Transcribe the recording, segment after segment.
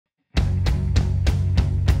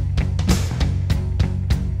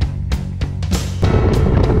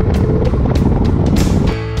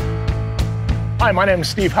Hi, my name is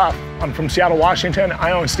Steve Huff. I'm from Seattle, Washington.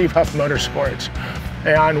 I own Steve Huff Motorsports.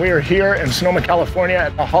 And we are here in Sonoma, California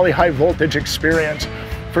at the Holley High Voltage Experience.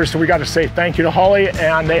 First, we got to say thank you to Holley,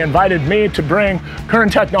 and they invited me to bring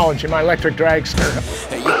current technology, my electric dragster.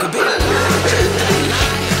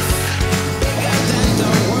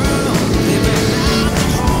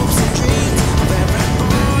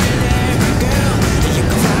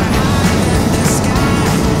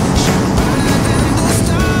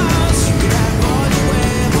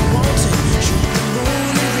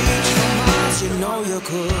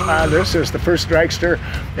 This is the first dragster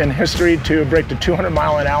in history to break the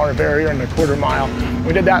 200-mile-an-hour barrier in a quarter mile.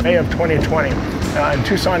 We did that in May of 2020. In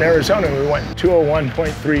Tucson, Arizona, we went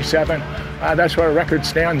 201.37. That's where our record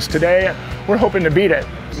stands today. We're hoping to beat it.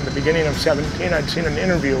 In the beginning of 17, I'd seen an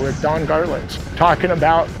interview with Garlits talking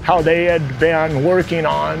about how they had been working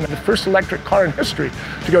on the first electric car in history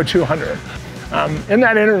to go 200. In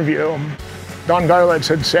that interview, Garlits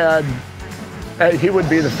had said he would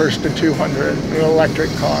be the first to 200 in an electric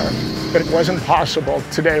car, but it wasn't possible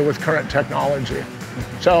today with current technology.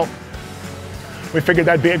 So we figured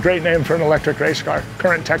that'd be a great name for an electric race car,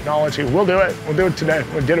 current technology. We'll do it. We'll do it today.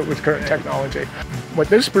 We did it with current technology. What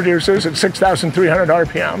this produces at 6,300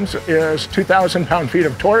 RPMs is 2,000 pound-feet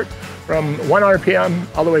of torque from 1 RPM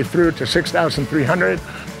all the way through to 6,300.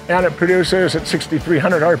 And it produces at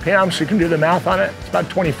 6,300 RPM, so you can do the math on it. It's about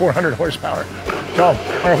 2,400 horsepower. So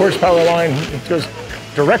our horsepower line goes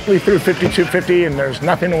directly through 5250, and there's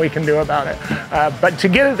nothing we can do about it. But to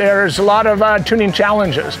get it there, there's a lot of tuning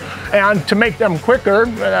challenges. And to make them quicker,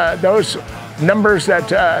 those numbers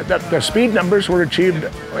the speed numbers were achieved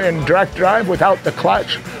in direct drive without the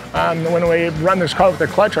clutch. When we run this car with the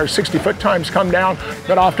clutch, our 60-foot times come down,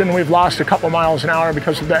 but often we've lost a couple miles an hour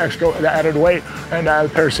because of the added weight and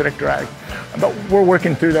the parasitic drag. But we're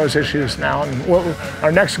working through those issues now, and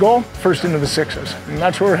our next goal, first into the sixes, and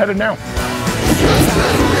that's where we're headed now.